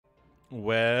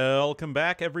Welcome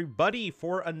back, everybody,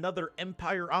 for another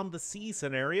Empire on the Sea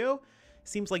scenario.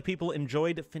 Seems like people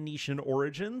enjoyed Phoenician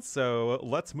origins, so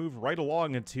let's move right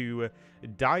along into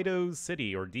Dido's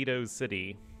City, or Dido's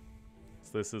City.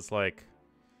 So this is like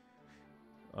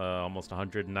almost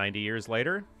 190 years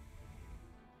later.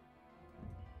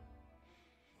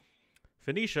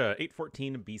 Phoenicia,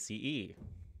 814 BCE.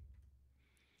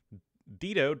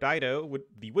 Dido,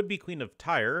 the would-be queen of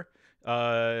Tyre.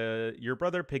 Your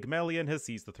brother Pygmalion has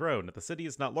seized the throne. The city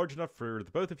is not large enough for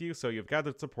the both of you, so you've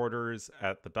gathered supporters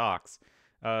at the docks.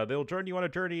 They'll join you on a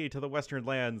journey to the western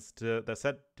lands that's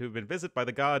said to have been visited by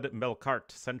the god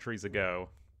Melkart centuries ago.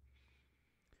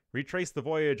 Retrace the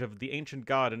voyage of the ancient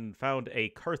god and found a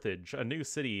Carthage, a new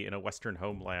city in a western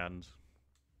homeland.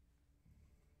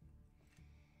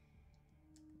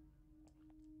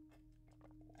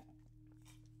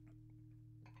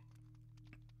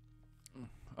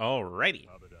 Alrighty.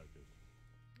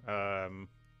 Oh,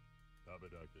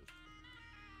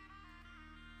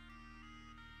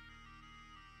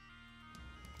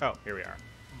 here we are.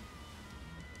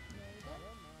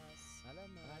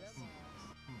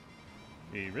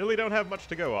 We really don't have much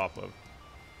to go off of.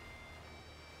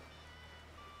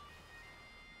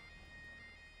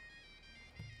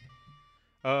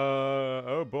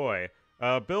 Oh boy.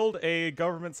 Build a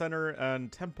government center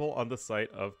and temple on the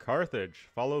site of Carthage.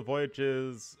 Follow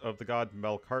voyages of the god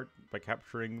Melkart by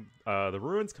capturing the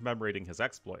ruins commemorating his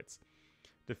exploits.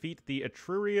 Defeat the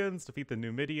Etrurians, defeat the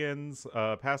Numidians,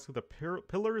 pass through the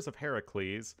Pillars of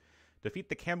Heracles, defeat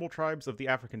the camel tribes of the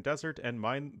African desert, and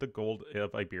mine the gold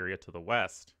of Iberia to the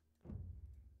west.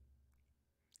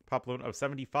 Pop loan of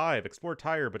 75. Explore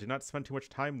Tyre, but do not spend too much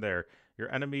time there.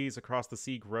 Your enemies across the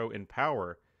sea grow in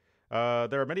power.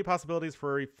 There are many possibilities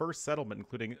for a first settlement,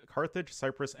 including Carthage,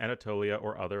 Cyprus, Anatolia,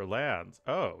 or other lands.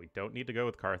 Oh, we don't need to go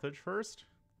with Carthage first?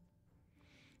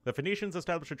 The Phoenicians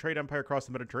established a trade empire across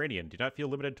the Mediterranean. Do not feel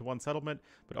limited to one settlement,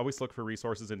 but always look for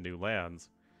resources in new lands.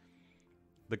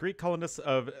 The Greek colonists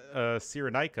of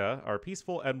Cyrenaica are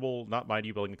peaceful and will not mind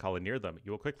you building a colony near them.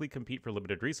 You will quickly compete for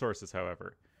limited resources,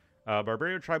 however.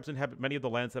 Barbarian tribes inhabit many of the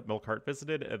lands that Melkart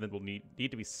visited, and then will need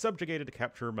to be subjugated to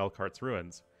capture Melkart's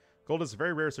ruins. Gold is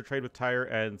very rare, so trade with Tyre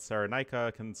and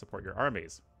Cyrenaica can support your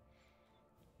armies.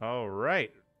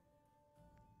 Alright.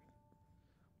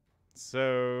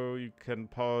 So you can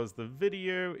pause the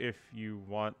video if you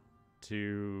want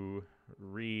to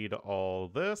read all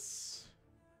this.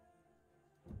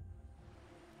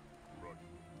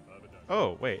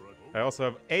 Oh, wait. I also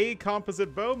have a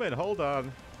composite bowman. Hold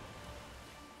on.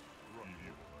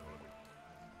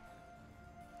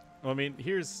 Well, I mean,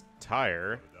 here's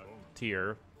Tyre.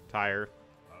 Tyre.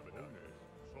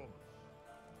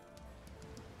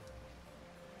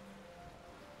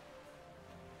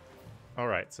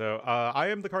 Alright, so I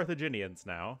am the Carthaginians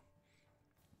now.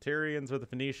 Tyrians are the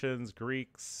Phoenicians,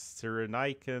 Greeks,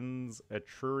 Cyrenaicans,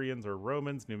 Etrurians are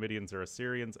Romans, Numidians are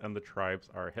Assyrians, and the tribes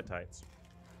are Hittites.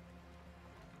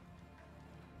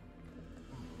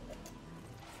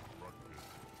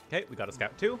 Okay, we got a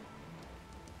scout too.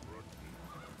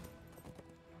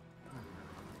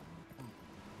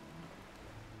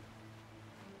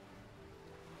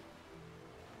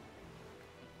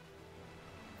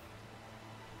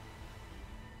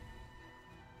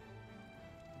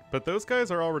 But those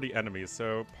guys are already enemies,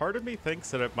 so part of me thinks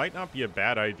that it might not be a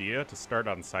bad idea to start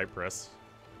on Cyprus.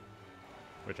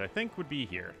 Which I think would be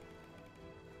here.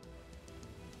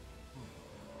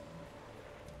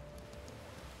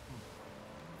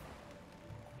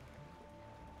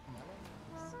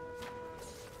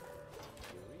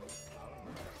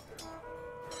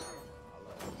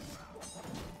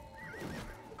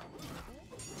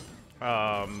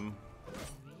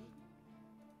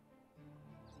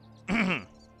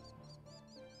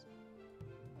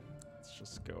 Let's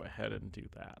just go ahead and do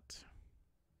that.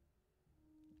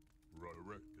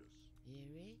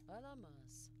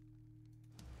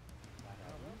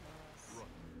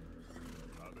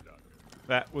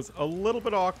 That was a little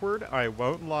bit awkward, I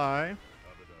won't lie.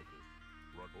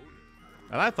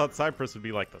 And I thought Cyprus would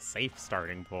be like the safe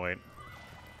starting point.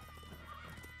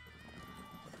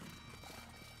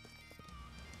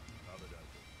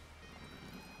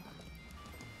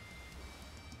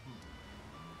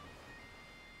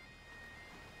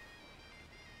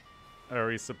 Are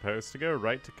we supposed to go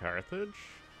right to Carthage?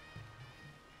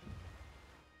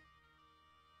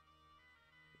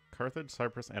 Carthage,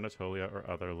 Cyprus, Anatolia, or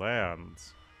other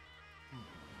lands?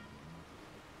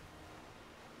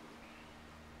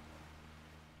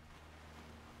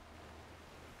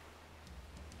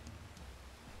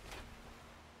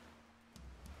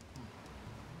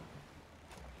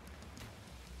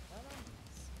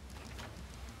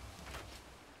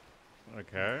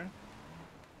 Okay.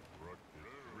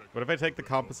 What if I take the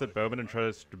composite bowman and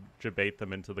try to debate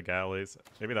them into the galleys?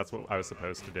 Maybe that's what I was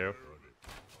supposed to do.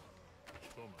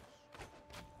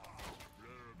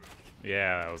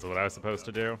 Yeah, that was what I was supposed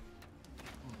to do.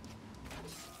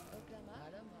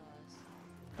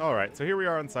 Alright, so here we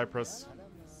are on Cyprus.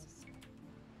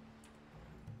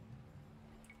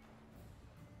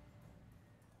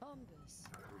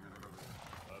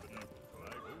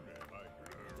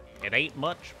 It ain't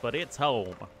much, but it's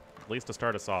home. At least to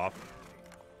start us off.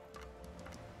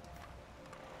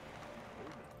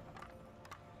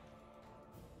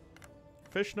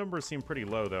 Fish numbers seem pretty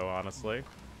low, though, honestly.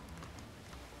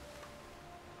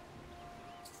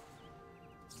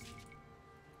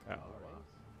 Oh,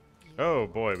 oh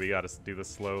boy, we gotta do this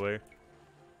slowly.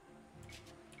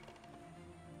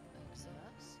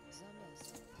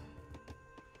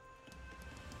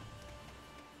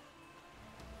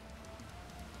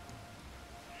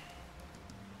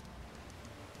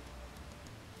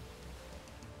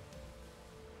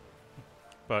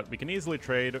 But we can easily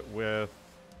trade with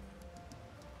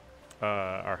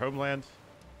our homeland,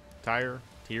 Tyre,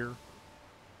 Tyr.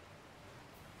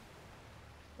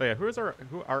 Oh yeah, who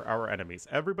are our enemies?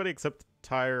 Everybody except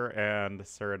Tyre and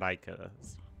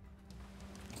Cyrenaikas.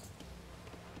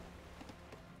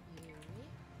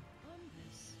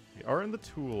 We are in the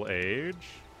Tool Age.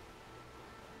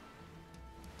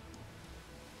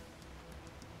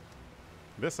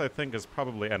 This, I think, is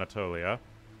probably Anatolia.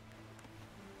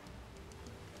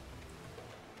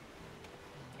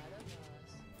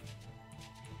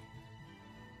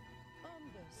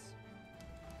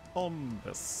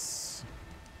 Ombus.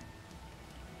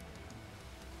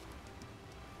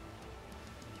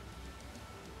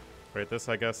 Right, this,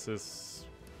 I guess, is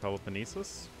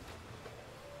Peloponnesus?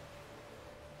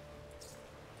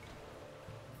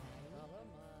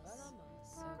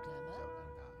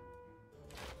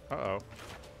 Uh-oh.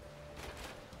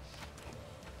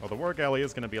 Well, the War Galley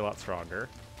is going to be a lot stronger.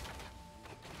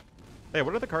 Hey,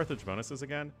 what are the Carthage bonuses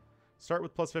again? Start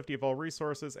with plus 50 of all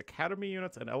resources. Academy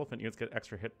units and elephant units get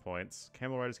extra hit points.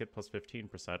 Camel riders get plus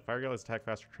 15%. Fire galleys attack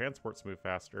faster, transports move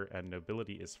faster, and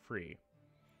nobility is free.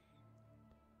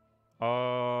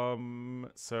 Oh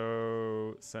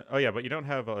yeah, but you don't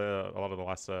have a lot of the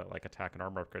last like attack and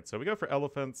armor upgrades. So we go for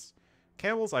elephants.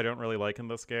 Camels I don't really like in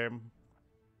this game.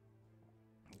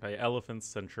 Elephants,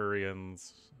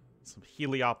 centurions, some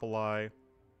Heliopoli.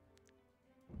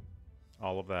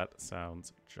 All of that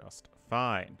sounds just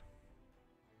fine.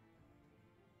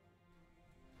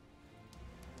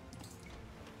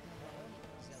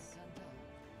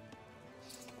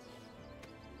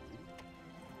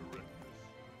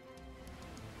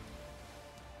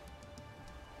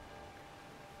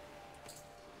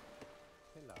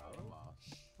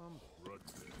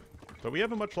 But we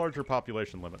have a much larger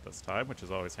population limit this time, which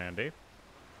is always handy.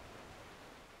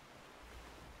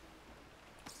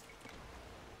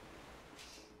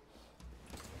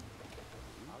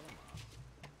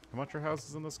 How much are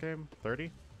houses in this game? 30?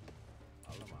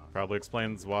 Probably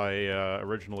explains why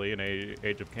originally in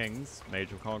Age of Kings, and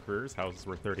Age of Conquerors, houses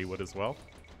were 30 wood as well.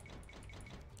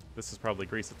 This is probably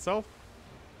Greece itself.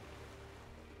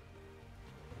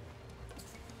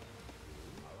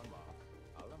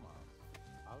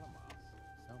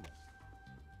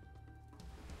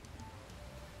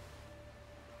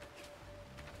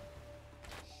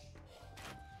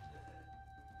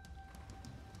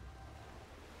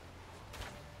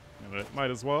 Might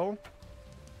as well.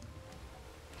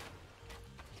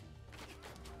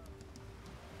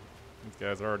 These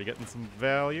guys are already getting some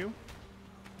value.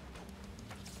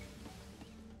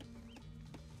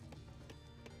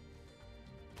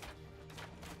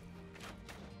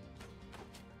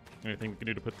 Anything we can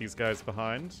do to put these guys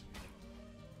behind?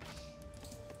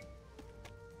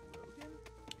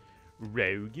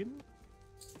 Rogan?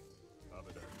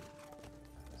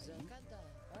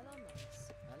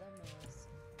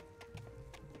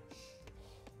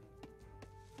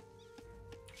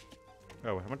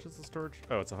 Oh, how much is the storage?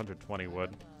 Oh, it's 120 wood.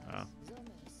 Oh.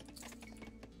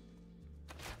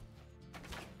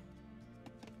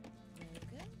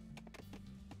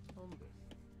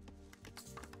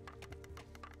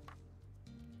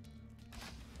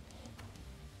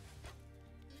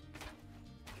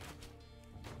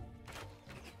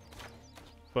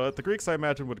 But the Greeks, I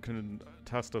imagine, would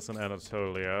contest us in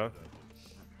Anatolia.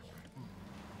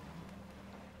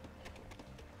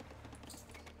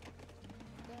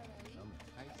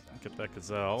 Get that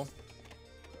gazelle.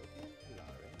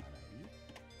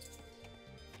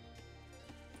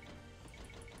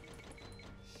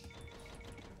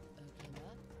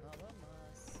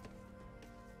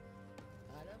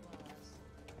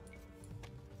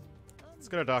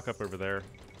 gonna dock up over there.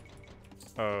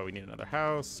 Oh, we need another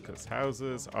house, because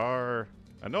houses are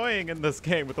annoying in this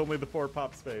game with only the 4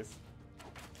 pop space.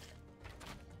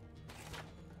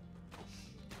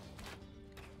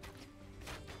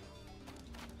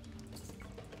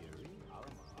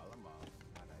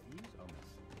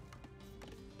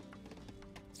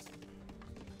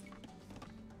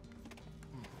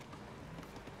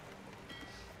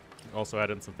 Also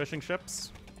add in some fishing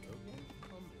ships.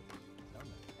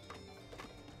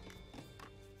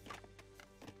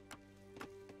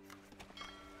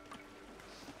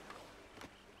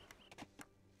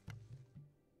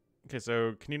 Okay,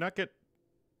 so can you not get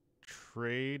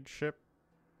trade ship?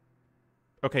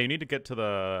 Okay, you need to get to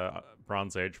the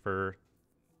Bronze Age for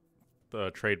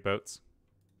the trade boats.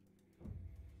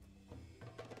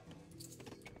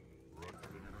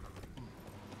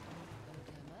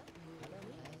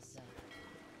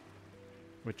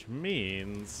 Which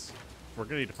means we're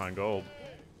gonna need to find gold.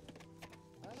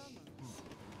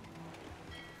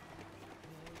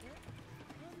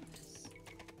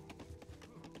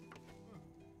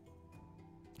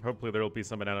 Hopefully there will be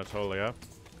some in Anatolia.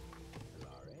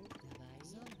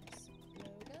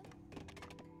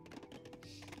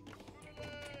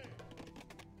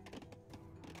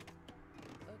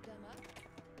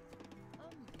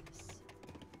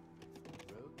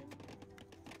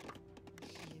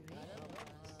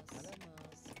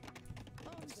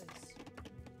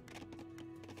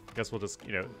 I guess we'll just,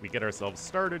 you know, we get ourselves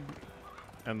started,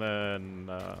 and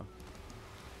then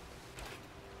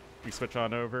we switch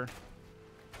on over.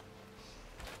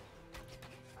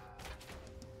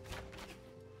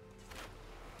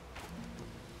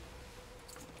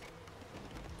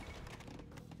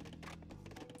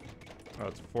 Oh,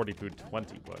 it's 40 food,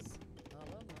 20 wood.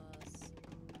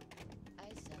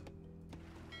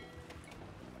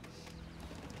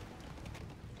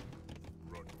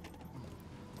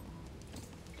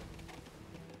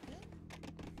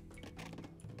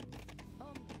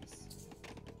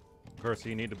 Of course,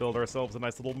 you need to build ourselves a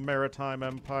nice little maritime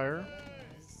empire.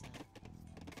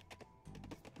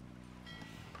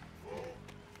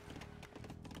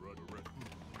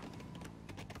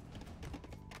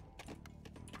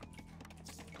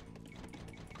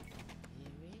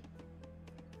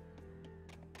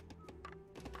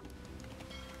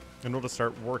 And we'll just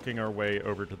start working our way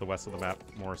over to the west of the map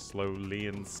more slowly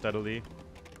and steadily.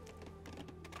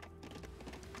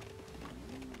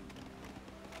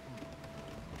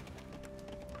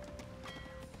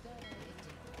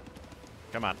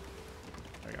 Come on.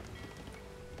 There you go.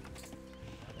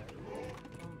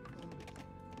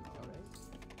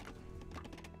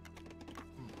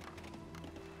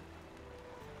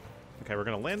 Okay, we're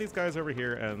gonna land these guys over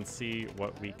here and see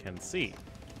what we can see.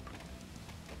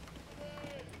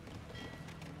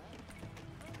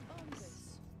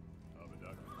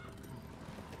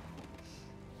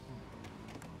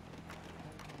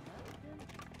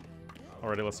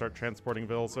 Alrighty, let's start transporting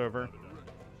vills over.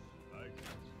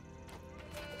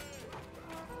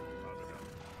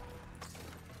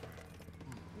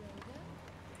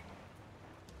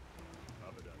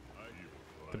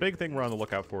 The big thing we're on the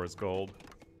lookout for is gold.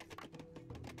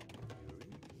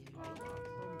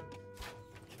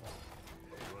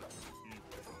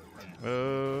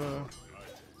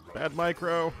 Bad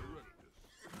micro.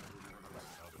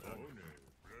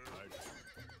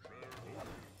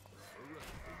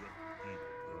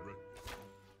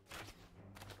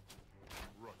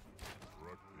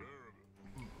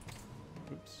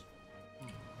 Oops.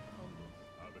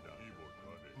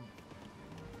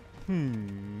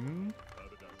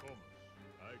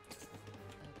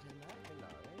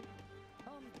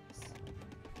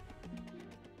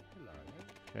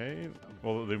 Okay,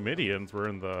 well, the Numidians were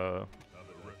in the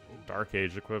Dark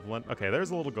Age equivalent. Okay,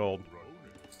 there's a little gold.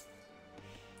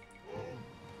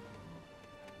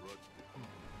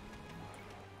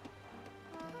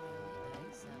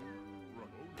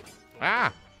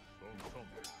 Ah!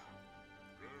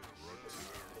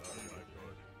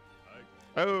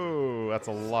 Oh, that's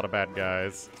a lot of bad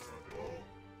guys.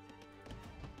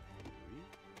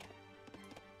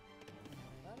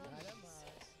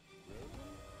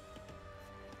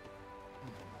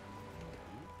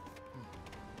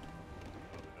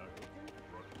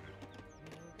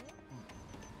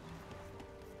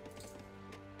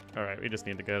 Alright, we just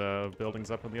need to get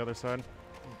buildings up on the other side.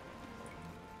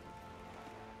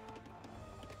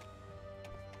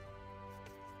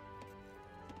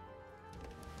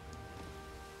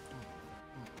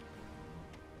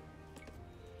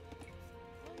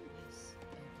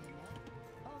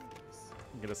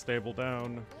 Get a stable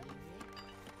down.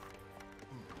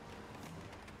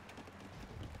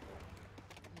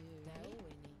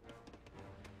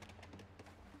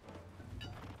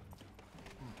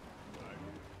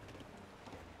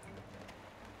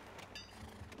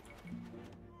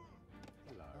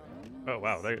 Oh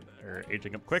wow, they're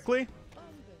aging up quickly.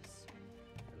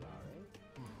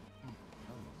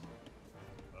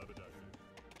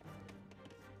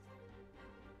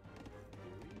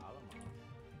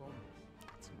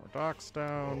 Some more docks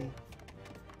down.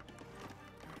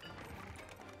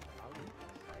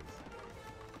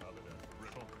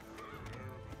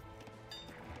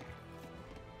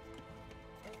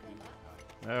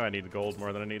 Oh, I need gold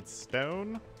more than I need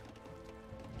stone.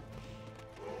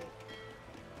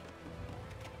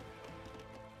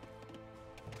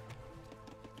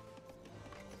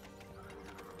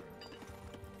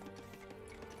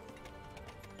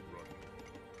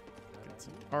 Get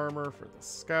some armor for the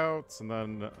scouts, and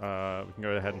then we can go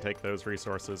ahead and take those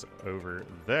resources over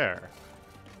there.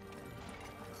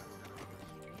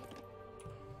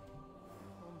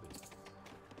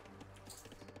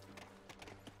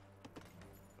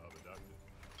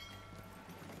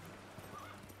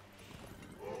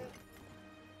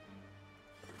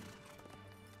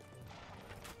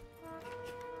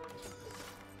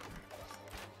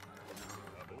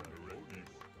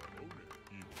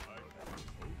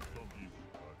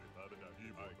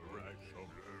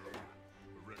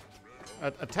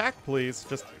 Attack, please.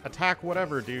 Just attack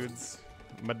whatever, dudes.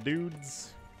 My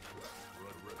dudes.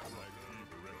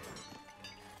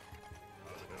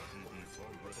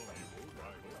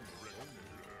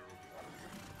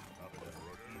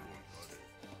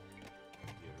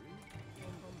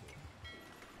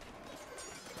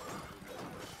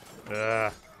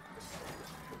 Ugh.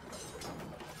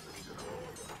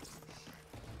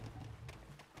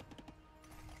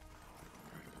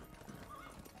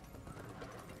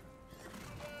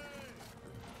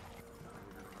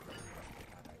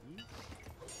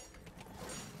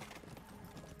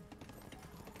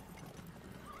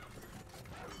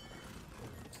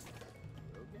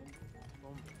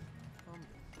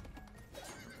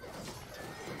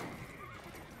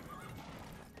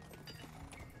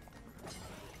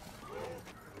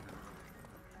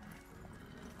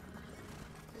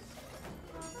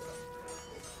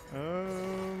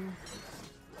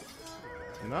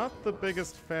 Not the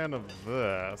biggest fan of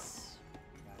this.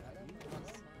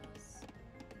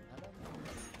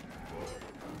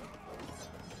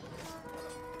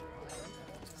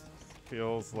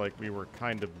 Feels like we were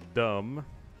kind of dumb.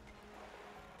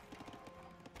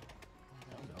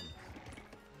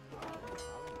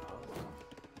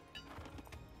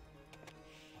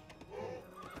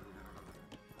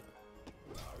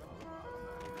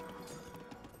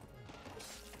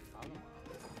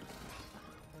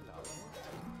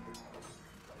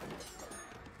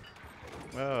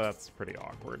 Oh, that's pretty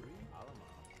awkward.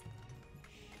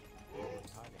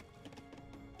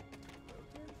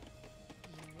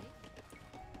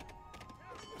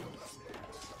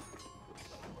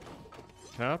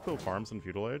 Can I not build farms in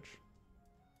Feudal Age?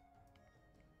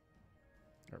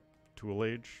 Or Tool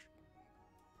Age?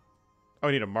 Oh,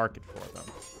 I need a market for them.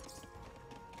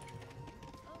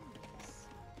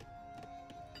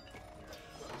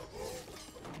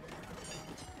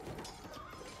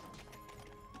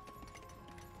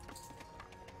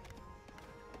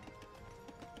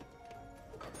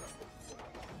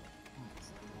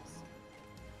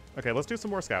 Okay, let's do some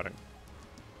more scouting.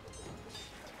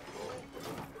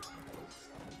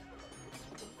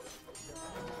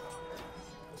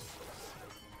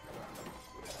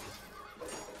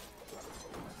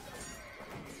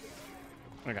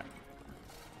 Okay.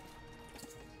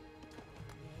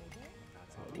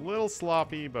 It's a little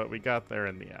sloppy, but we got there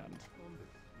in the end.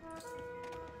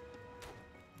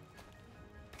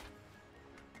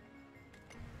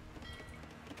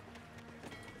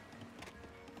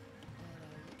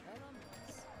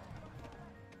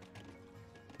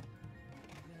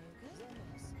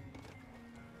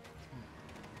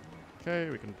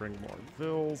 Okay, we can bring more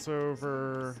vills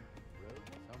over.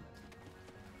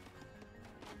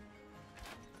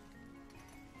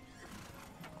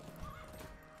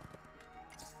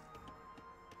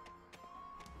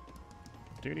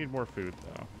 Do need more food,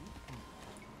 though.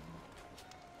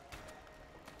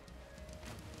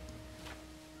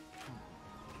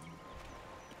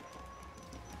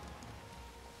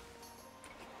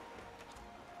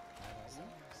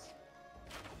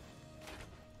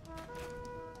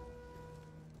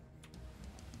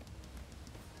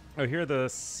 Oh, here are the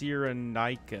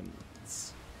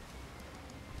Cyrenicans.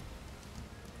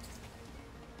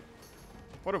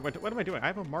 What am I doing? I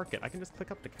have a market. I can just click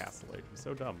up to Castle Age. I'm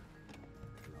so dumb.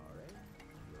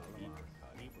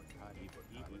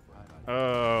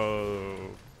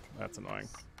 Oh, that's annoying.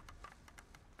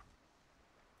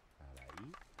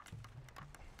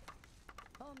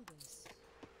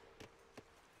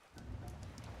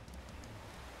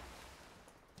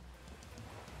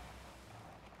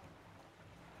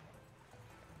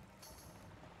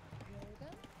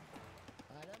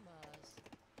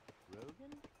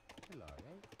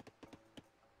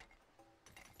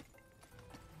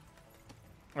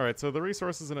 Alright, so the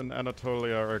resources in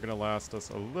Anatolia are going to last us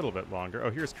a little bit longer. Oh,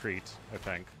 here's Crete, I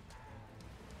think.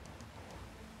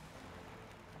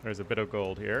 There's a bit of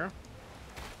gold here.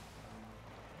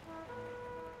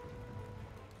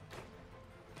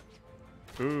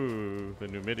 Ooh, the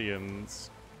Numidians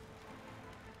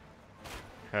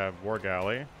have War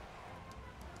Galley.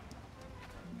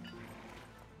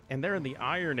 And they're in the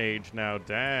Iron Age now,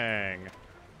 dang.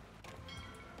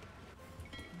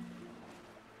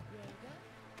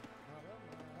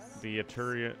 The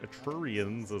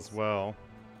Etrurians as well.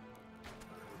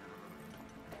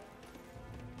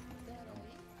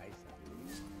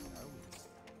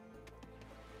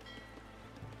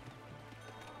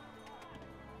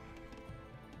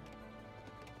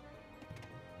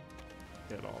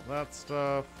 Get all that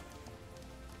stuff.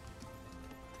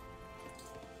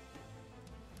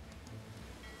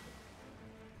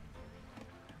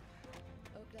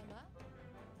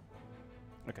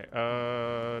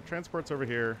 Okay, transport's over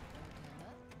here.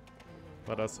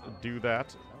 Let us do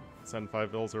that. Send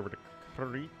 5 vills over to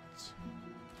Crete.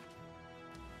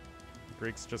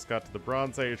 Greeks just got to the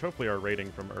Bronze Age. Hopefully our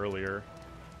rating from earlier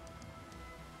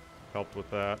helped with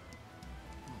that.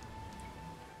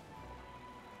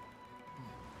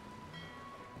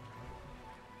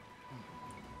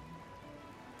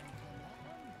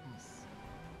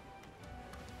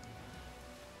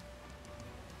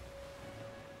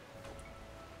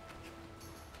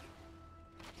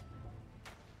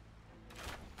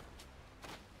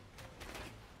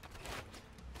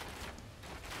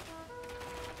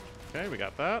 Okay, we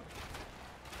got that.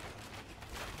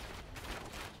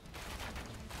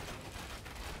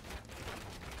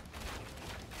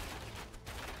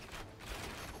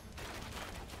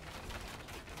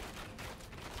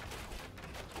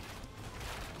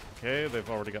 Okay, they've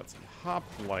already got some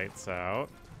hoplites out.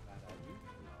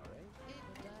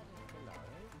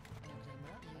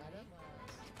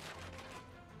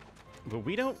 But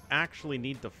we don't actually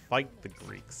need to fight the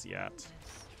Greeks yet.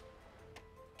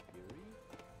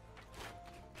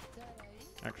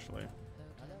 Actually.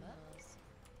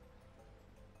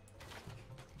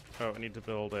 Oh, I need to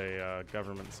build a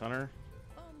government center.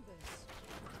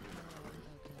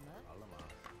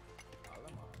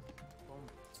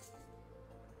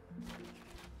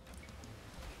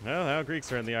 Well, now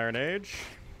Greeks are in the Iron Age.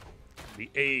 The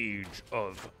Age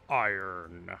of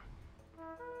Iron.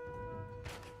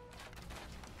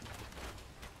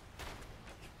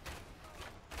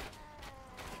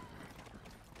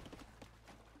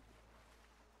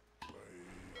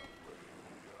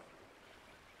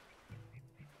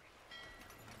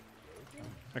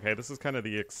 Okay, this is kind of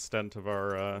the extent of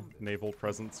our naval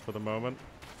presence for the moment.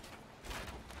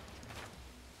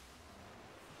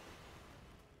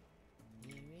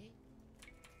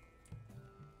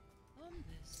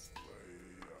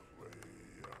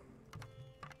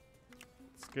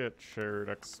 Let's get shared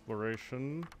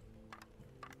exploration.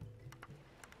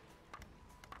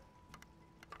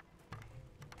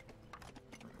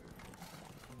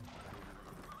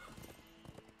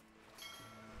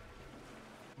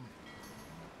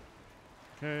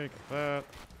 Okay, get that.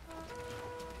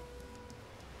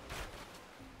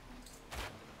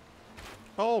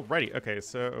 Alrighty, okay,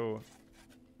 so...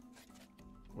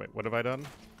 Wait, what have I done?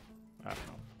 I don't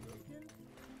know.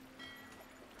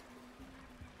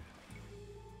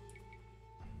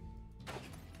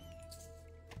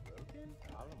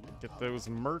 Get those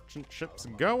merchant ships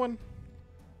going.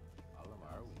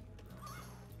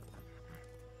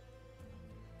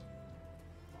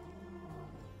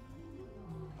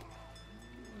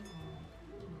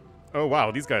 Oh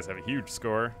wow, these guys have a huge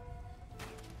score.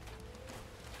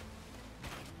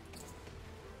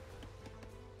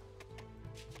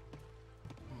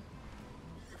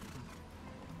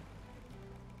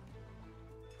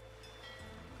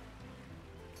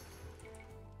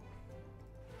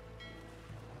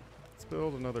 Let's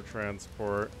build another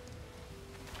transport.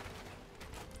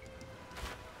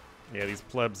 Yeah, these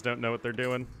plebs don't know what they're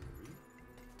doing.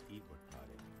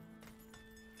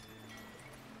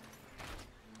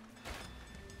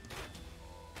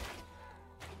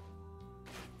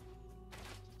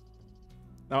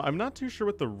 Now, I'm not too sure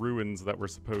what the ruins that we're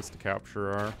supposed to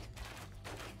capture are.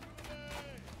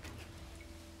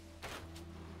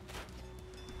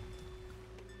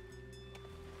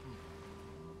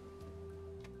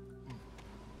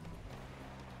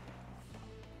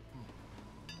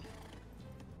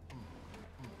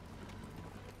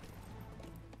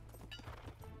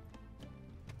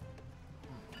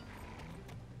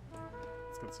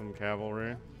 Let's get some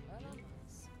cavalry.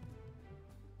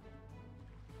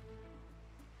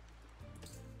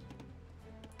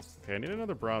 Okay, I need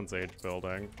another Bronze Age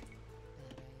building.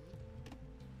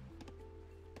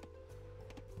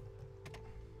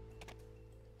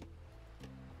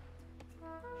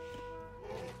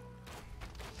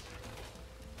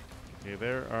 Okay,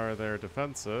 there are their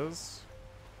defenses.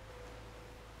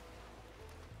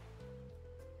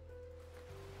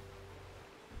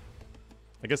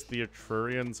 I guess the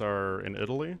Etrurians are in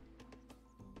Italy.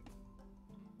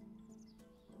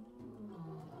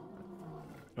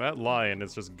 That lion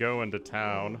is just going to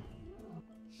town.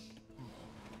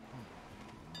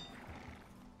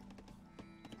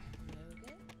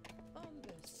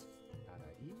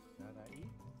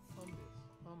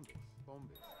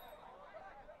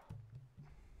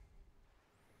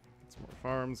 Some more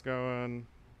farms going.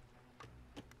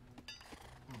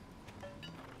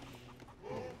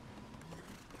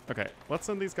 Okay, let's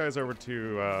send these guys over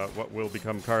to what will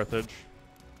become Carthage.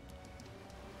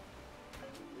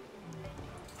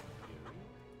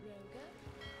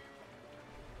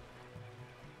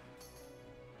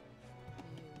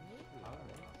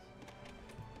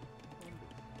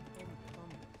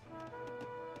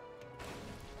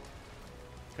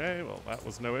 Okay, well, that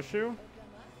was no issue.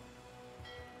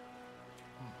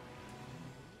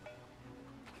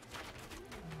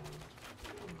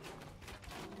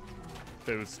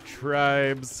 Those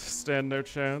tribes stand no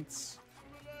chance.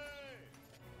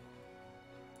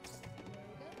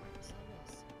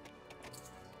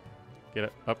 Get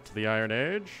it up to the Iron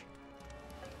Age.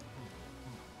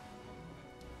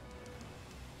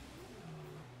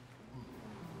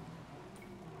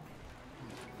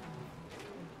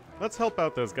 Let's help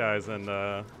out those guys and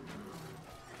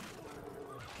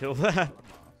kill that.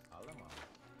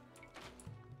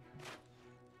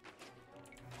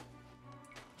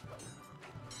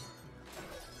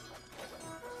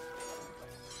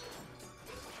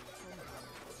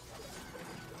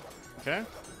 Okay,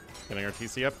 getting our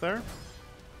TC up there.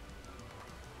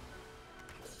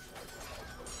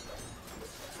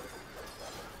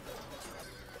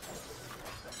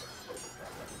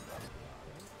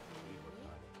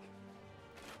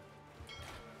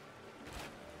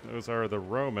 Those are the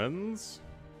Romans.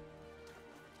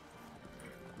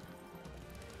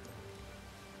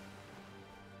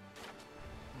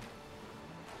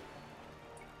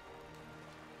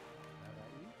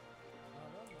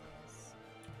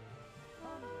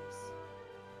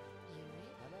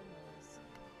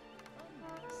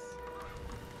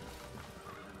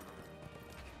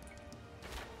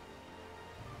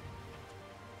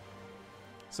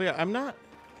 So yeah, I'm not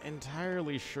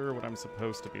entirely sure what I'm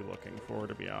supposed to be looking for,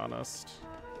 to be honest.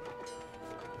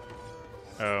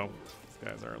 Oh, these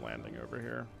guys are landing over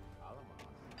here.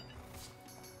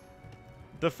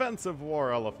 Defensive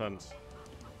war elephant.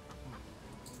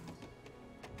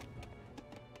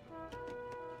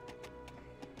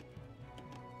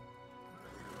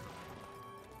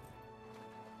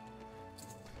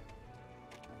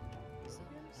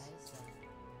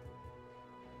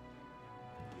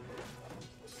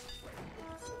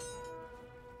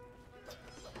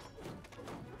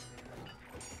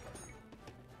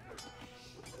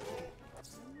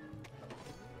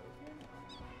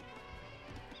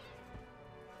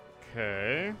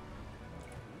 Okay.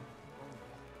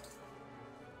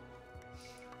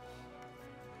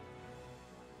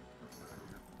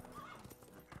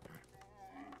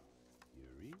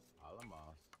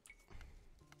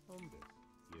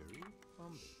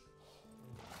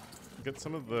 Get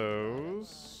some of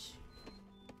those.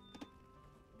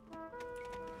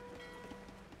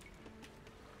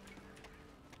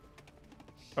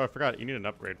 Oh, I forgot. You need an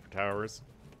upgrade for towers.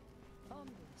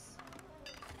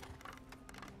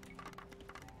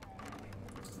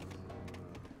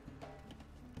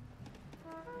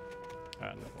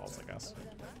 No walls, I guess.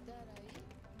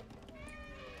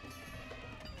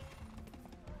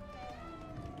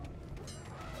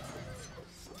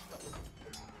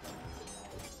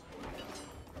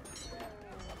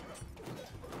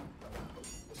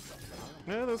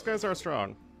 Yeah, those guys are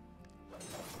strong.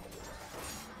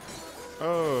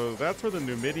 Oh, that's where the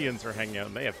Numidians are hanging out,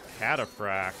 and they have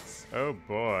cataphracts. Oh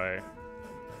boy.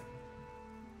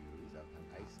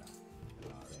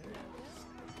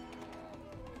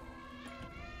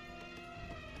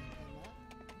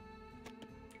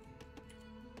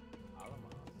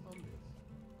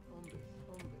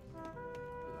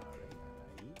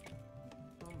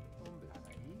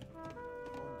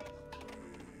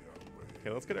 Okay,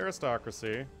 let's get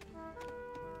aristocracy.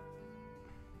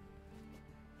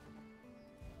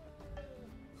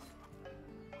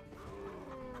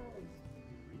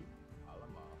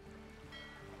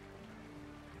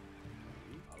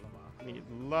 Need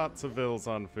lots of vills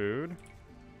on food.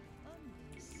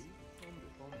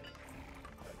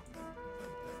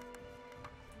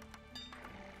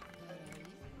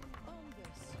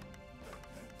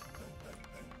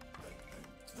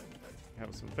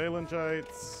 Have some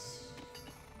phalangites.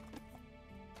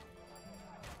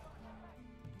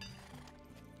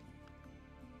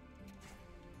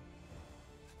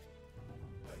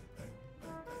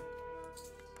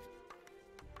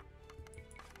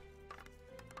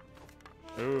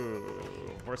 Ooh,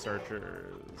 horse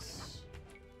archers.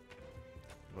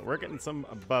 But we're getting some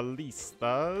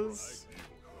ballistas.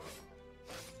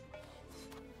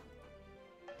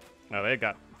 Now they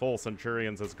got full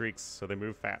centurions as Greeks, so they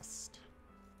move fast.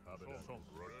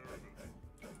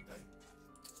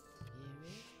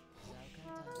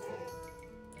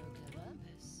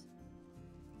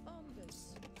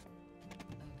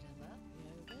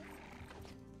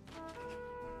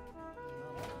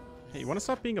 Hey, you want to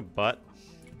stop being a butt?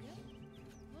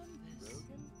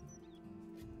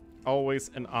 Always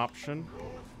an option.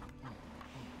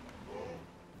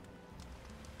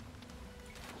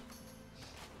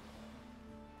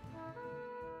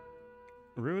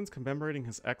 Ruins commemorating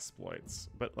his exploits.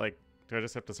 But, like, do I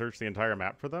just have to search the entire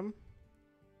map for them?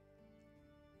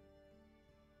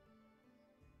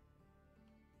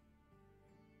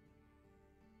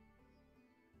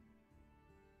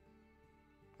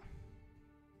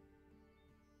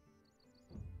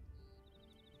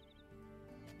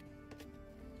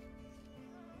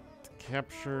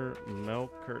 Capture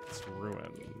Melkurt's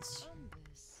ruins.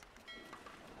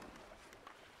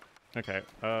 Okay,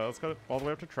 let's go all the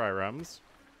way up to Triremes.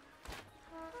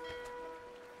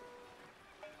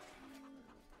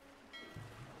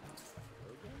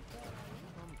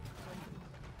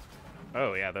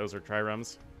 Oh yeah, those are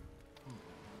Triremes.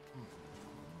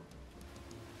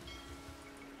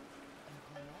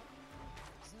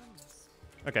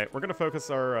 Okay, we're gonna focus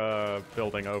our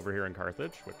building over here in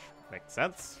Carthage, which makes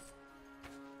sense.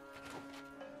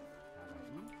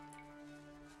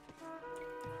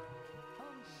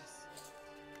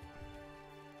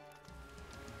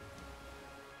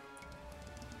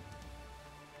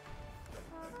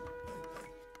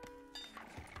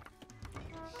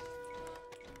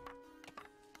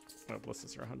 Oh,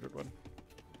 ballistas are 100 one.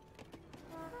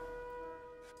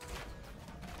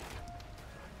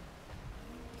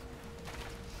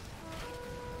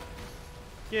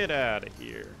 Get out of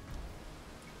here.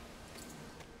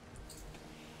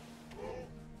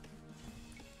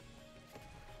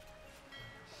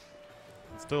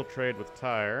 Still trade with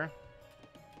Tyre.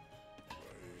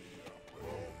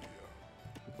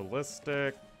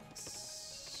 Ballistics.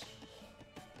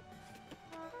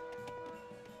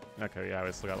 Okay, yeah,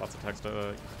 we still got lots of text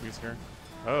to use here.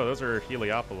 Oh, those are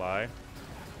Heliopoli.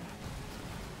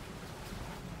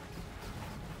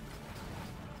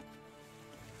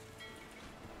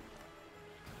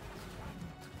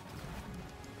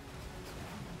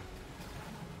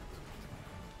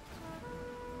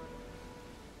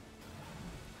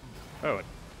 Oh, a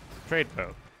trade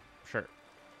boat. Sure.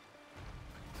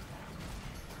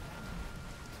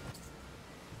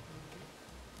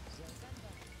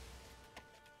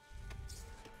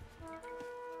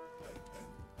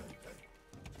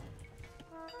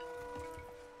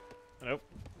 Nope.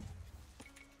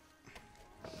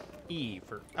 E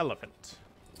for elephant.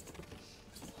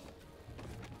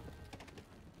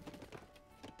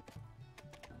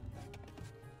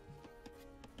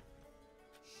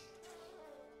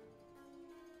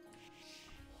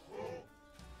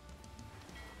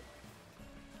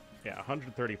 Yeah,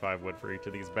 135 wood for each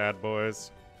of these bad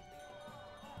boys.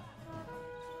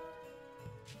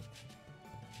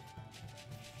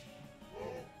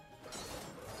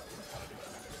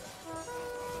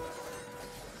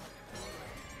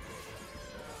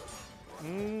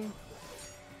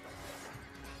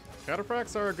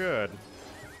 Cataphracts are good.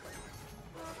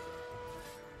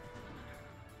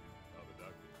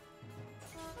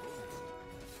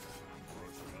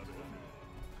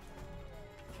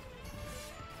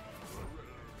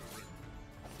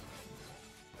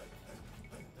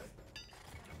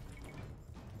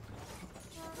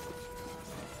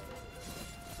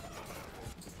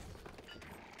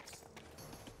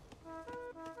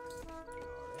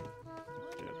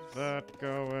 Get that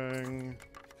going.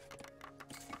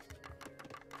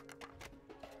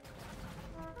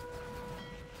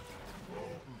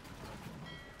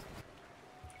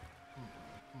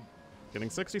 Getting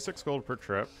 66 gold per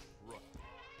trip.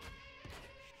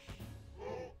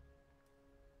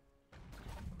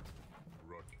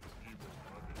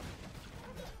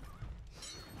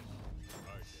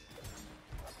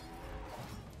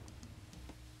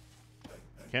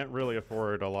 Can't really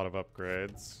afford a lot of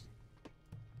upgrades.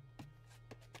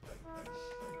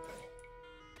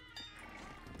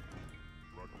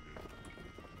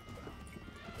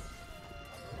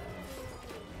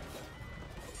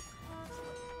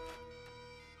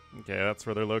 Okay, that's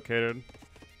where they're located.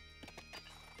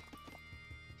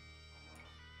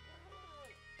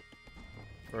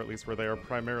 Or at least where they are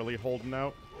primarily holding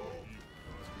out.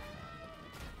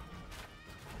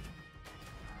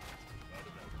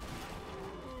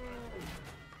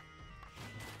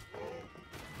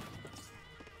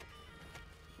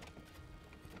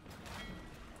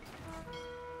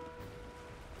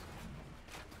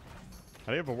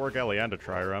 I have a war galley and a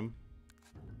trireme.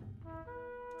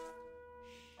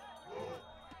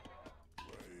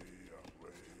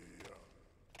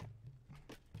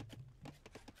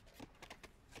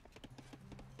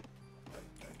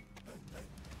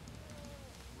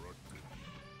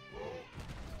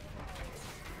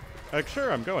 Like,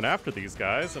 sure, I'm going after these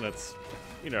guys, and it's,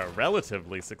 you know,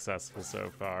 relatively successful so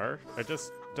far. I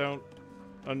just don't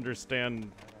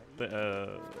understand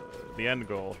the end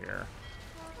goal here.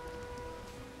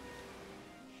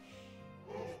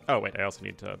 Oh, wait, I also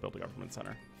need to build a government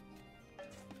center.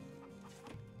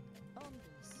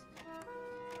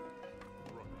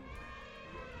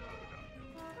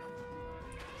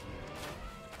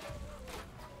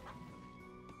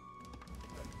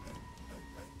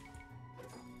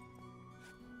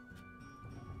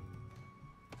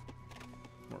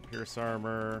 More pierce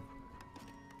armor.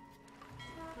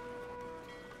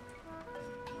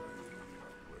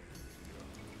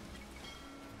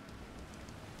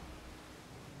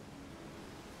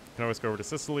 Can always go over to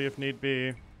Sicily if need be.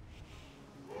 Yeah,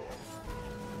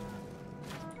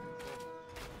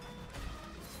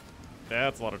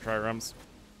 that's a lot of triremes.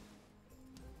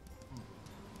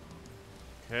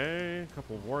 Okay, a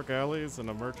couple war galleys and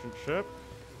a merchant ship.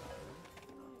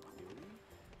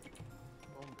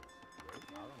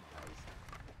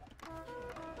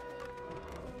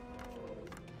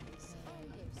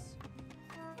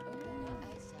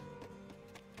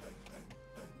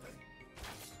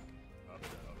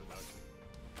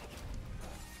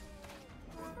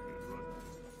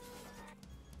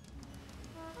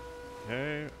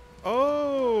 Okay.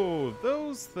 Oh,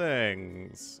 those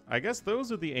things. I guess those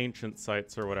are the ancient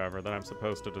sites or whatever that I'm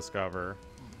supposed to discover.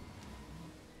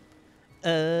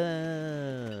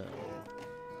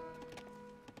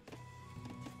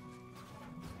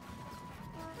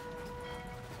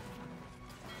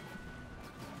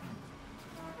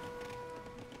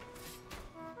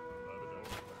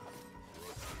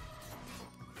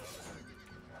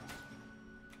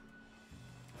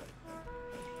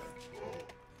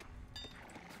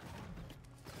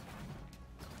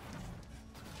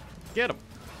 Get him.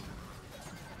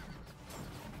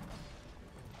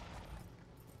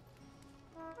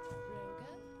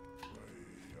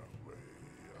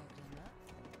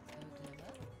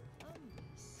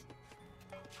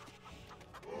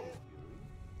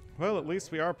 Well, at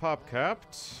least we are pop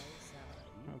capped.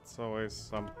 That's always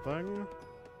something.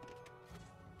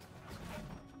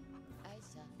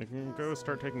 We can go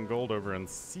start taking gold over in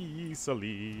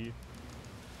Sicily.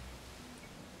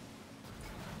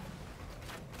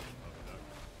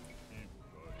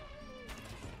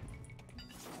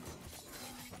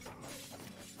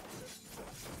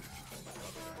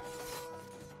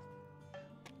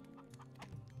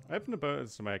 I have an ability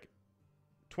to make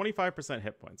 25%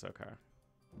 hit points, okay.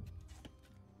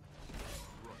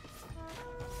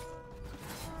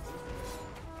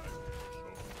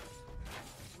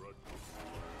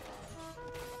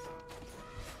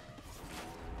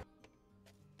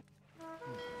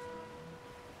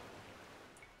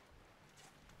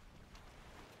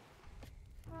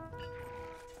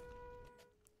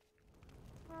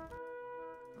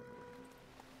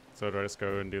 So do I just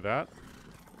go and do that?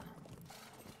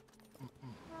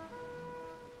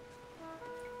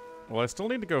 Well, I still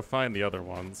need to go find the other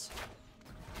ones.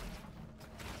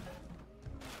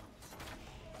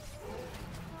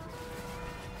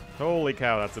 Holy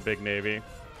cow, that's a big navy.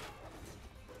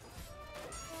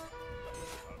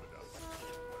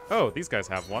 Oh, these guys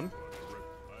have one.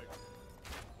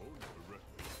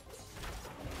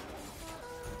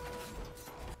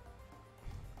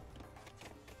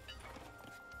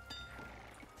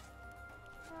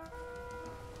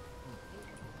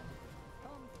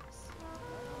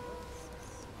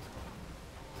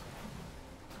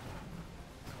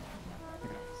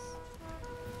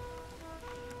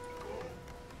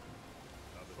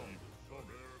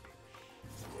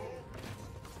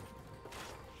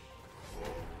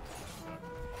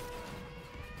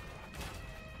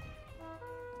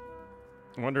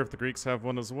 I wonder if the Greeks have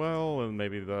one as well, and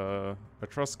maybe the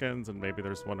Etruscans, and maybe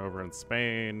there's one over in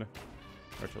Spain,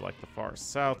 or to like the far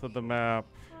south of the map.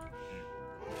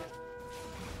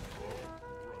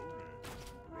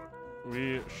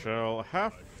 We shall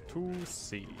have to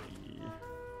see.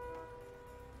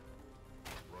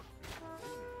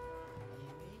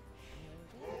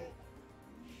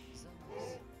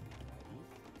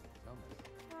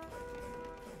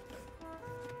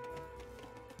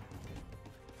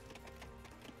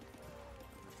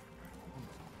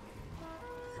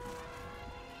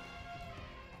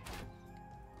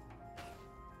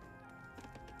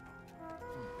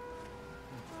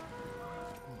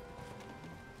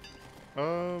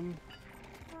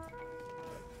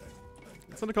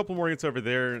 send a couple more units over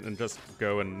there and just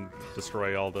go and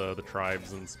destroy all the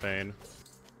tribes in Spain.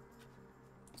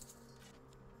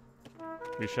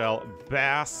 We shall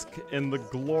bask in the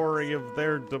glory of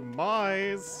their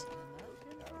demise.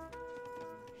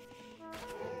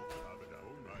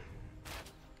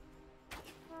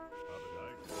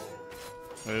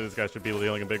 This guy should be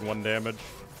dealing a big 1 damage.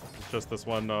 It's just this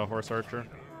one horse archer.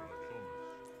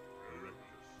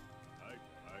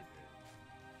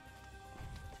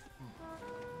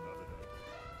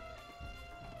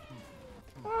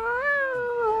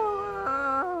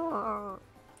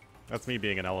 That's me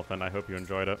being an elephant. I hope you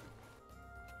enjoyed it.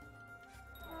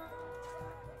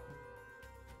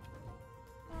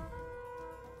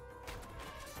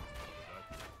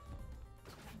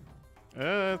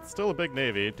 It's still a big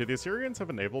navy. Do the Assyrians have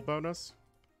a naval bonus?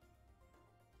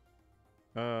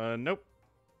 Nope.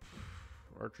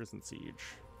 Archers in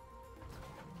siege.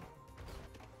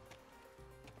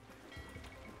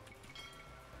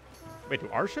 Wait, do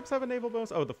our ships have a naval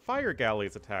bonus? Oh, the fire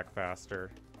galleys attack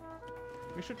faster.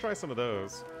 We should try some of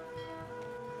those.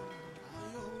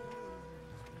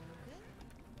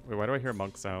 Wait, why do I hear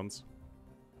monk sounds?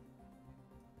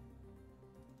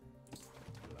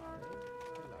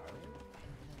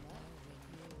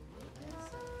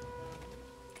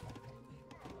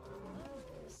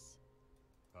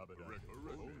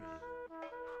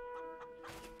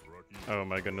 Oh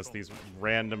my goodness, these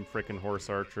random frickin' horse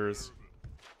archers.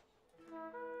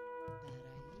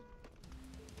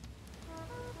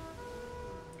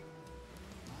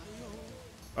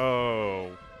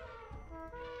 Oh.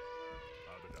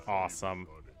 Awesome.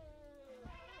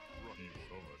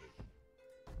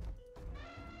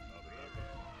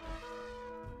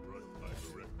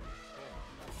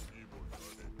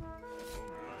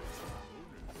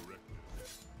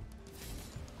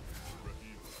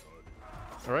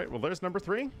 All right, well, there's number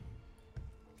 3.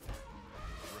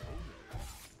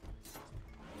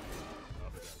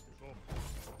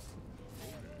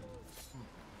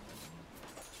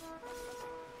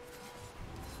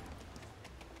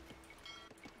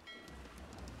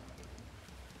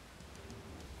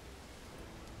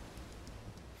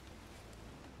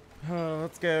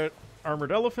 Let's get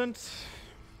armored elephant.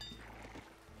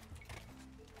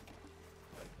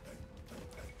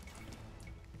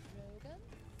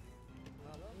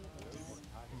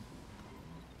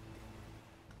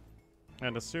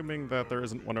 And assuming that there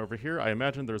isn't one over here, I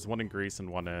imagine there's one in Greece and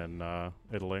one in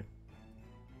Italy.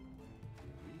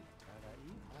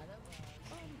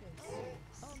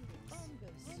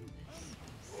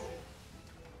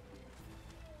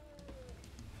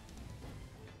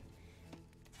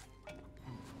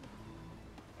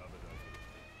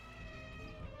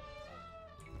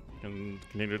 And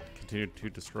continue to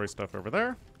destroy stuff over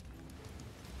there.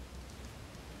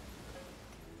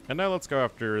 And now let's go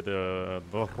after the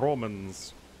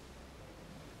Romans.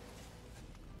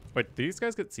 Wait, do these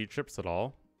guys get siege ships at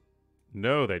all?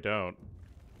 No, they don't.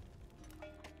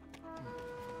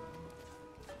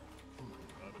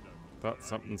 Thought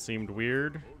something seemed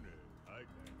weird.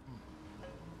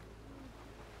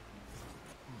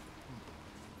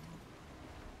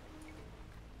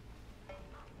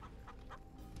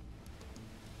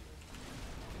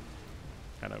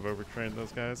 Kind of overtrained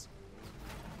those guys.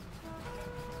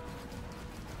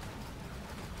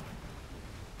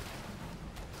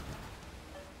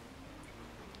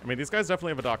 I mean, these guys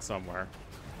definitely have a dock somewhere.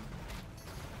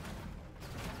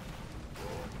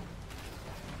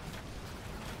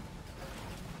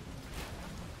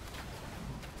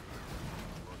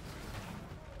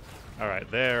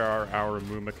 Alright, there are our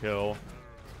Mumakil.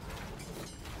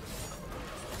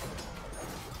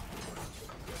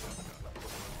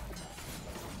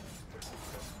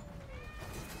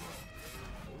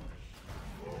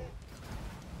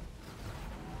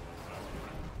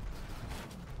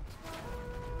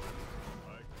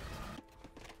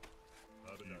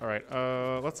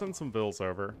 Alright, let's send some bills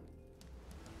over.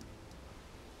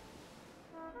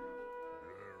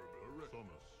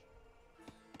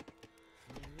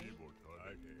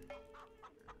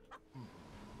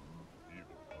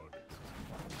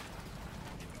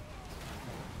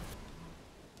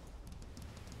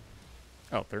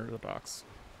 Oh, there are the docks.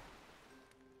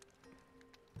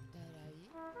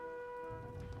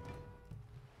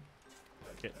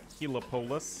 Get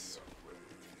Heliopolis.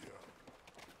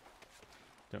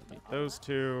 Don't need those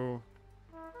two.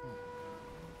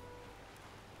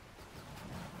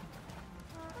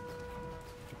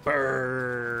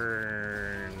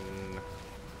 Burn!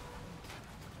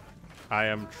 I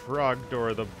am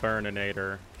Trogdor the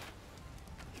Burninator.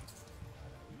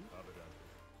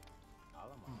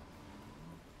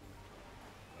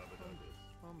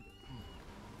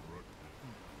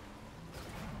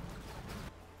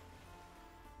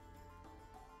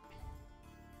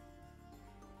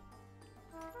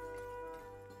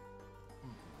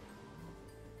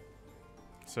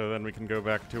 So then we can go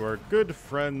back to our good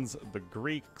friends, the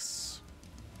Greeks.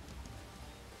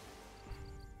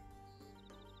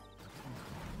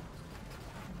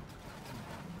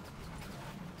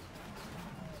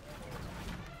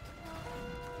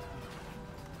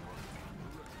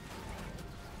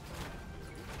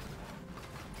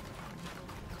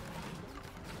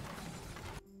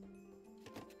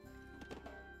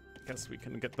 Guess we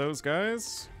can get those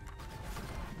guys.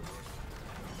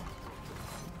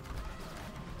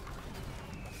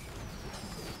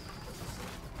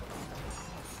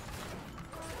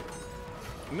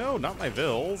 No, not my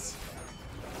vills.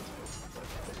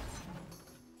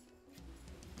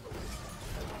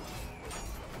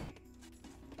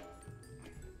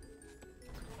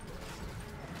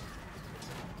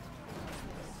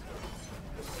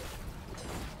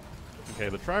 Okay,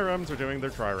 the trirems are doing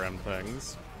their trirem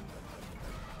things.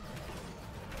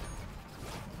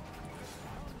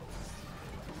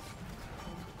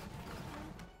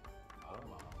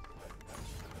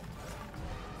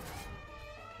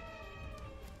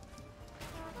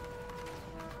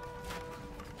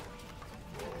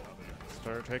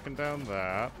 Start taking down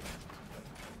that.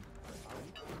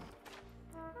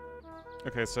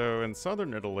 Okay, so in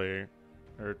southern Italy,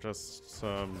 there are just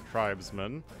some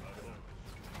tribesmen.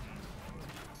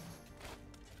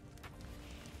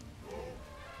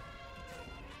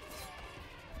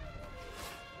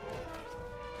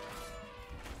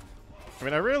 I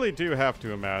mean, I really do have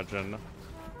to imagine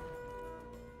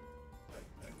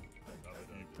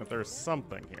that there's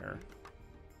something here.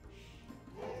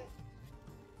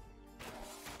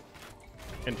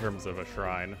 In terms of a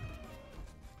shrine.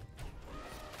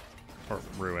 Or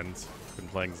ruins. Been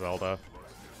playing Zelda.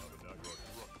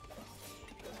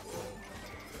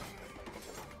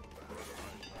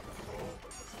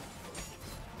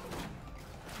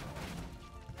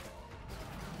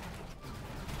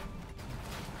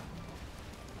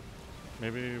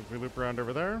 Maybe we loop around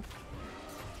over there?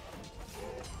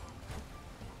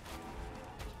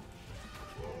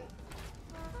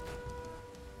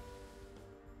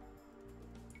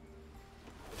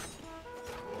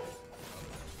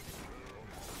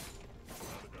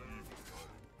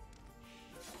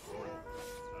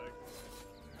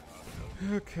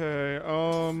 Okay,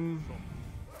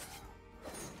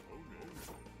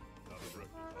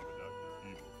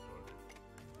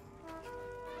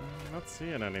 not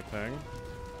seeing anything.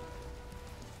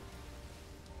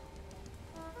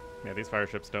 Yeah, these fire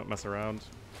ships don't mess around.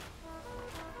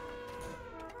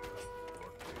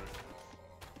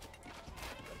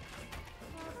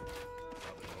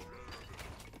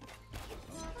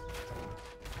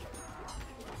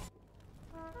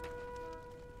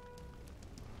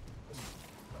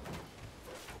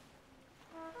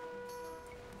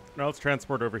 Now let's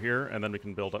transport over here, and then we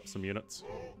can build up some units.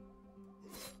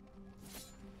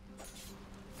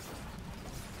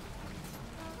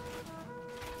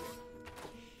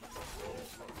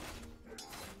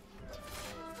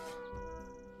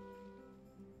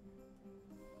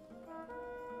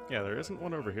 Yeah, there isn't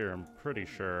one over here, I'm pretty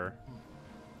sure.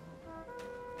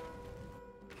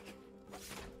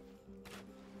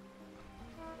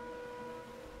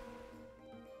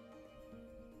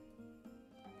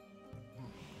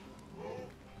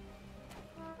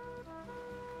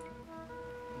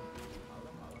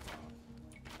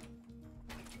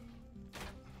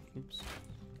 Oops.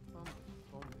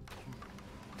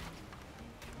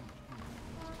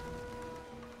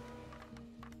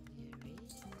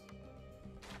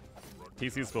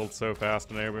 TC's build so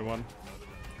fast in everyone.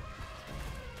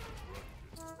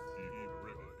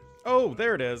 Oh,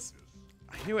 there it is.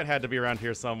 I knew it had to be around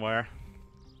here somewhere.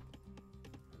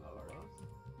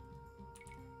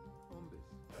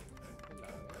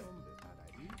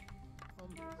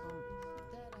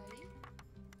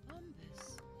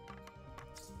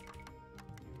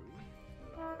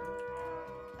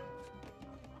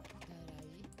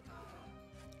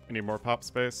 We need more pop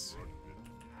space.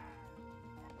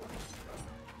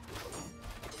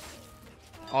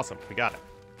 Awesome, we got it.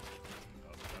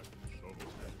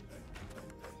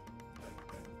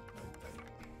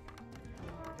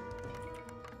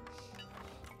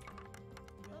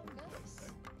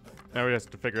 Now we have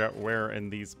to figure out where in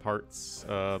these parts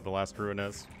the last ruin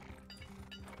is.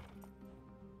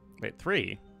 Wait,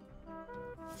 3?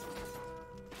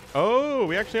 Oh,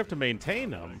 we actually have to maintain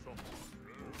them.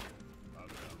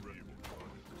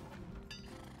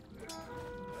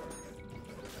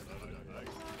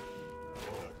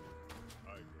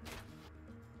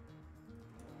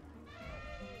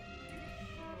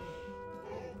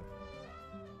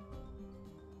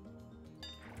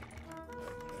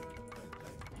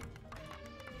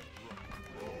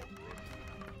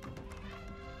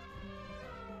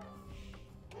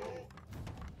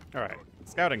 Alright,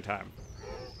 scouting time.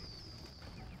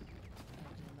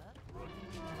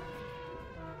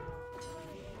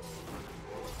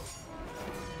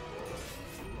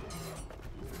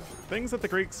 Things that the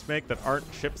Greeks make that aren't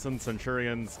ships and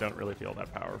centurions don't really feel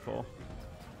that powerful.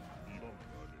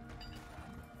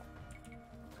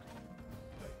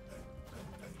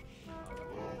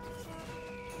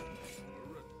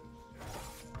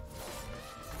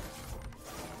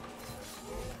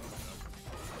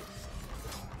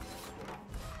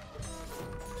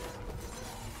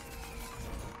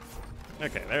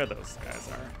 Okay, there those guys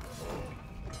are.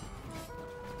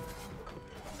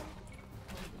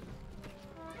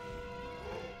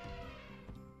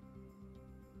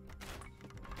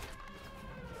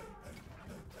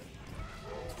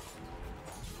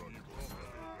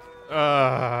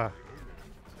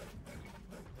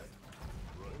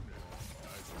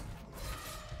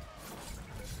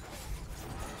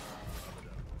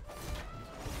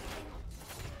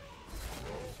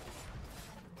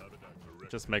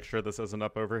 Just make sure this isn't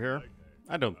up over here.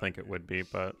 I don't think it would be,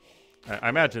 but I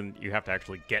imagine you have to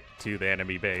actually get to the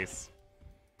enemy base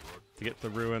to get the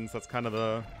ruins. That's kind of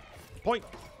the point.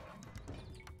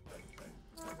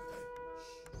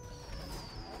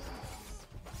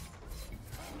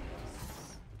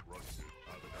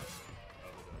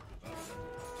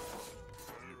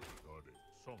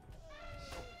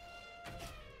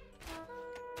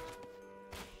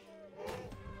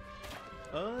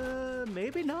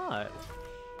 Maybe not.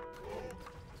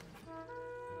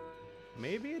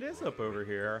 Maybe it is up over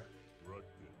here.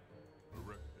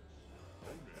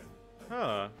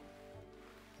 Huh.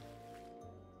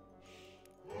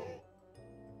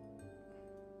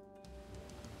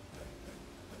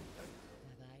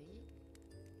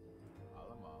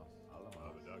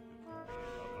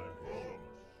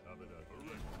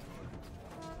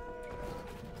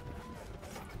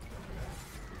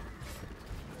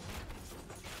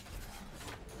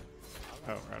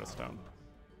 Oh, we're out of stone.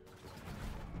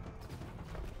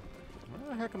 Where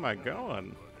the heck am I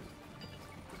going?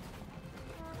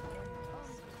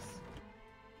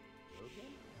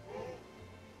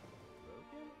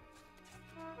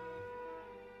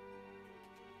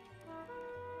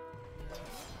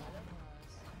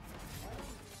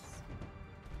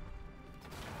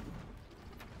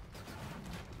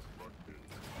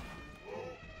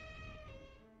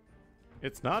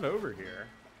 It's not over here.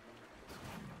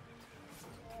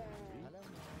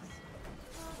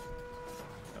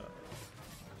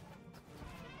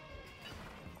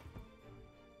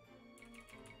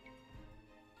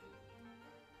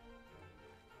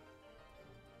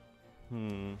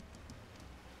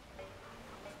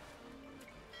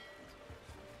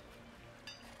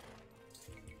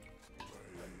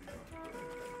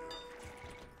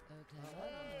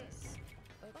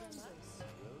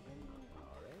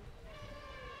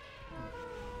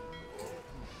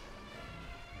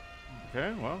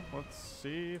 Okay, well, let's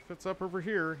see if it's up over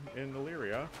here in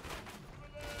Illyria.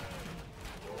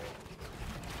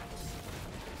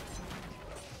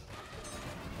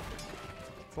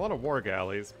 It's a lot of war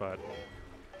galleys, but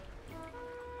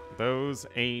those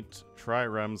ain't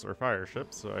triremes or fire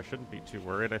ships, so I shouldn't be too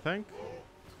worried, I think.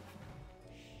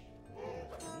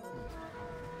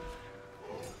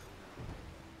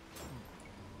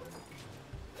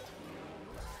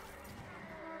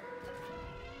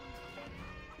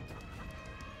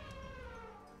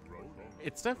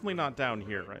 It's definitely not down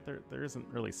here, right? There isn't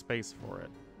really space for it.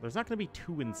 There's not going to be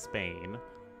two in Spain.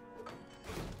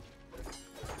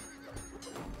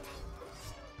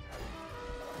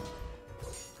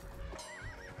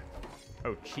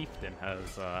 Oh, Chieftain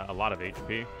has a lot of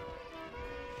HP.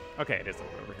 Okay, it is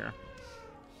over here.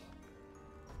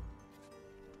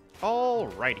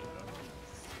 Alrighty.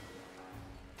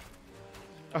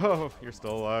 Oh, you're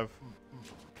still alive.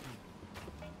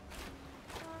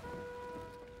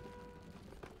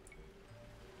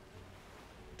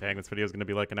 Dang, this video is going to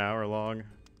be like an hour long.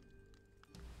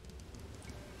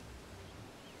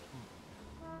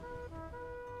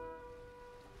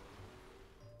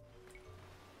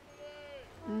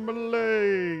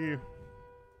 Malay.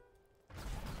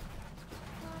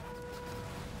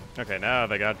 Okay, now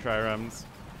they got triremes.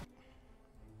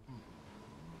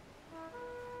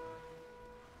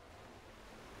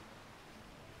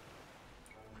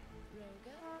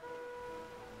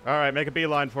 Alright, make a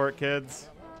beeline for it, kids.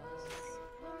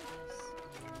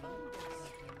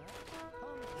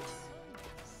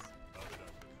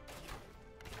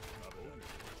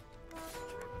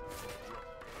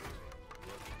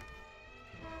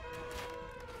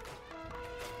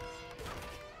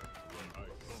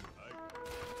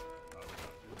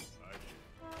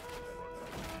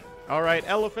 All right,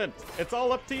 elephant, it's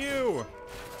all up to you.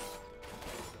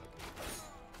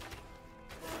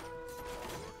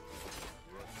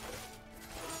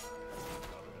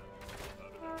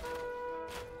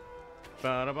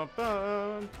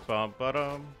 Ba-da-bum-bum,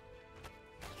 bum-ba-dum.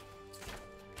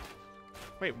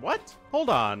 Wait, what? Hold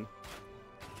on.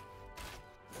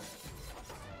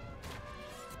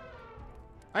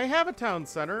 I have a town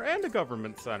center and a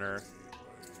government center.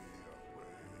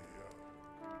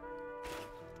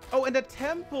 Oh, and a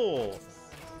temple!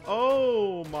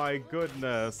 Oh my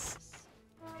goodness.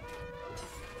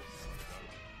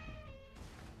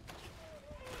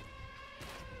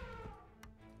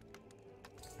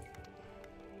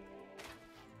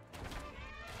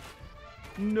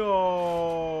 No.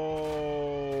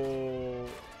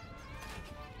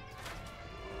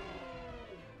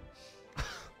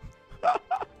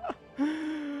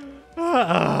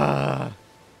 Ah.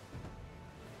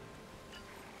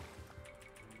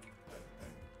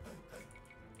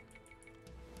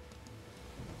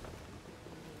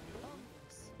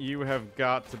 You have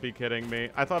got to be kidding me.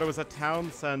 I thought it was a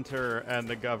town center and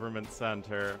a government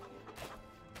center.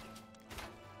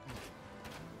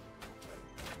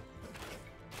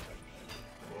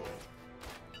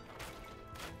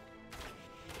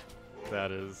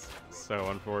 That is so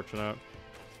unfortunate.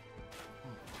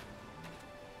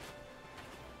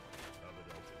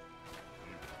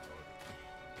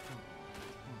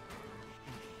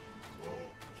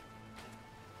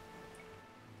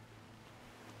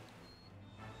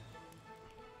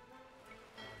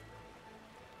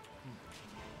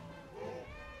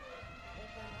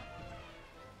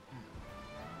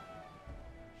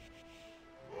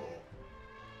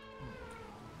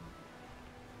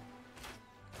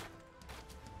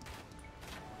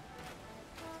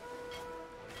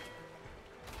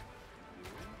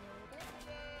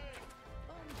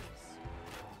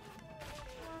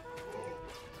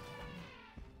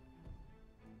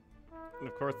 And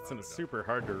of course, it's super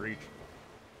hard to reach.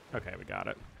 Okay, we got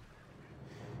it.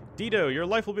 Dido, your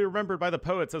life will be remembered by the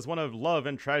poets as one of love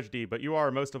and tragedy, but you are,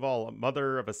 most of all, a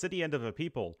mother of a city and of a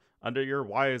people. Under your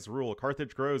wise rule,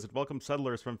 Carthage grows and welcomes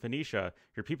settlers from Phoenicia.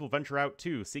 Your people venture out,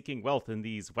 too, seeking wealth in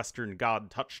these western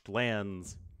god-touched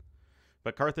lands.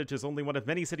 But Carthage is only one of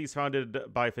many cities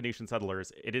founded by Phoenician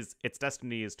settlers. Its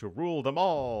destiny is to rule them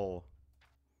all.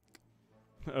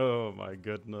 Oh my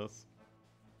goodness.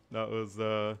 That was,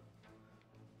 that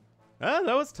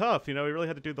was tough. You know, we really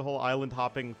had to do the whole island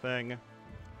hopping thing.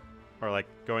 Or, like,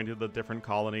 going to the different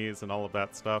colonies and all of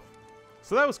that stuff.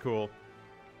 So that was cool.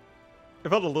 It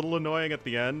felt a little annoying at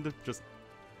the end, just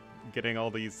getting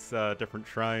all these different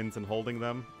shrines and holding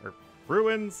them. Or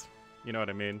ruins, you know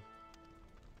what I mean.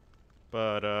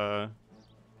 But,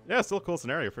 yeah, still a cool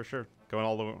scenario for sure. Going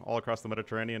all across the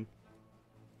Mediterranean.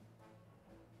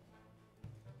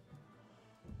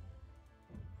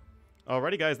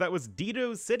 Alrighty, guys, that was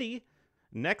Dido City.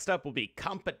 Next up will be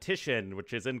Competition,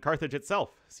 which is in Carthage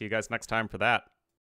itself. See you guys next time for that.